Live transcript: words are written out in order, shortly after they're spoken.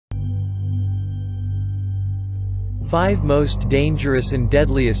5 most dangerous and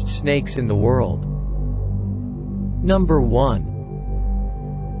deadliest snakes in the world. Number 1.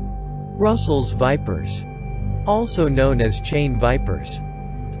 Russell's vipers, also known as chain vipers,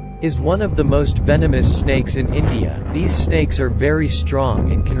 is one of the most venomous snakes in India. These snakes are very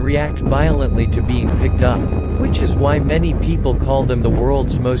strong and can react violently to being picked up, which is why many people call them the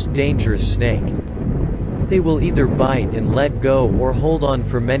world's most dangerous snake. They will either bite and let go or hold on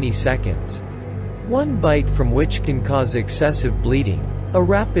for many seconds. One bite from which can cause excessive bleeding, a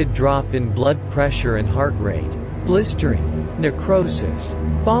rapid drop in blood pressure and heart rate, blistering, necrosis,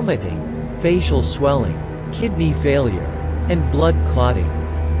 vomiting, facial swelling, kidney failure, and blood clotting.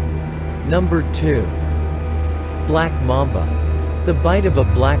 Number 2. Black mamba. The bite of a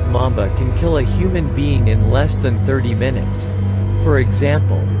black mamba can kill a human being in less than 30 minutes. For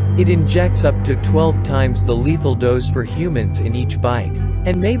example, it injects up to 12 times the lethal dose for humans in each bite,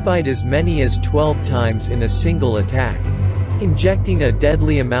 and may bite as many as 12 times in a single attack, injecting a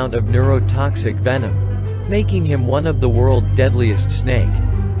deadly amount of neurotoxic venom, making him one of the world's deadliest snake.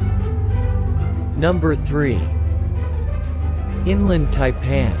 Number 3. Inland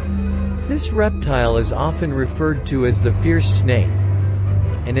taipan. This reptile is often referred to as the fierce snake,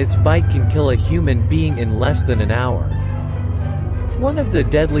 and its bite can kill a human being in less than an hour. One of the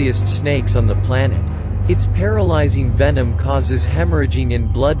deadliest snakes on the planet, its paralyzing venom causes hemorrhaging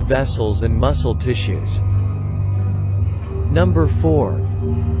in blood vessels and muscle tissues. Number 4.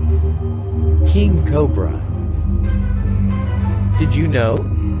 King cobra. Did you know?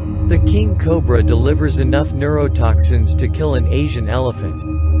 The king cobra delivers enough neurotoxins to kill an Asian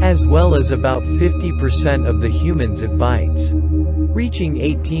elephant, as well as about 50% of the humans it bites, reaching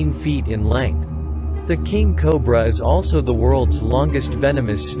 18 feet in length. The king cobra is also the world's longest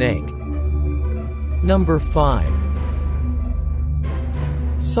venomous snake. Number 5.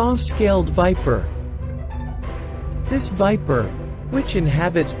 Saw-scaled viper. This viper, which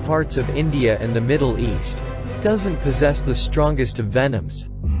inhabits parts of India and the Middle East, doesn't possess the strongest of venoms,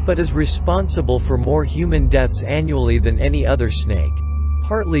 but is responsible for more human deaths annually than any other snake,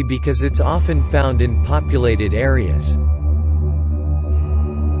 partly because it's often found in populated areas.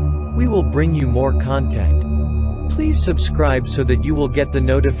 We will bring you more content. Please subscribe so that you will get the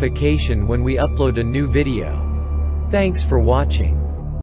notification when we upload a new video. Thanks for watching.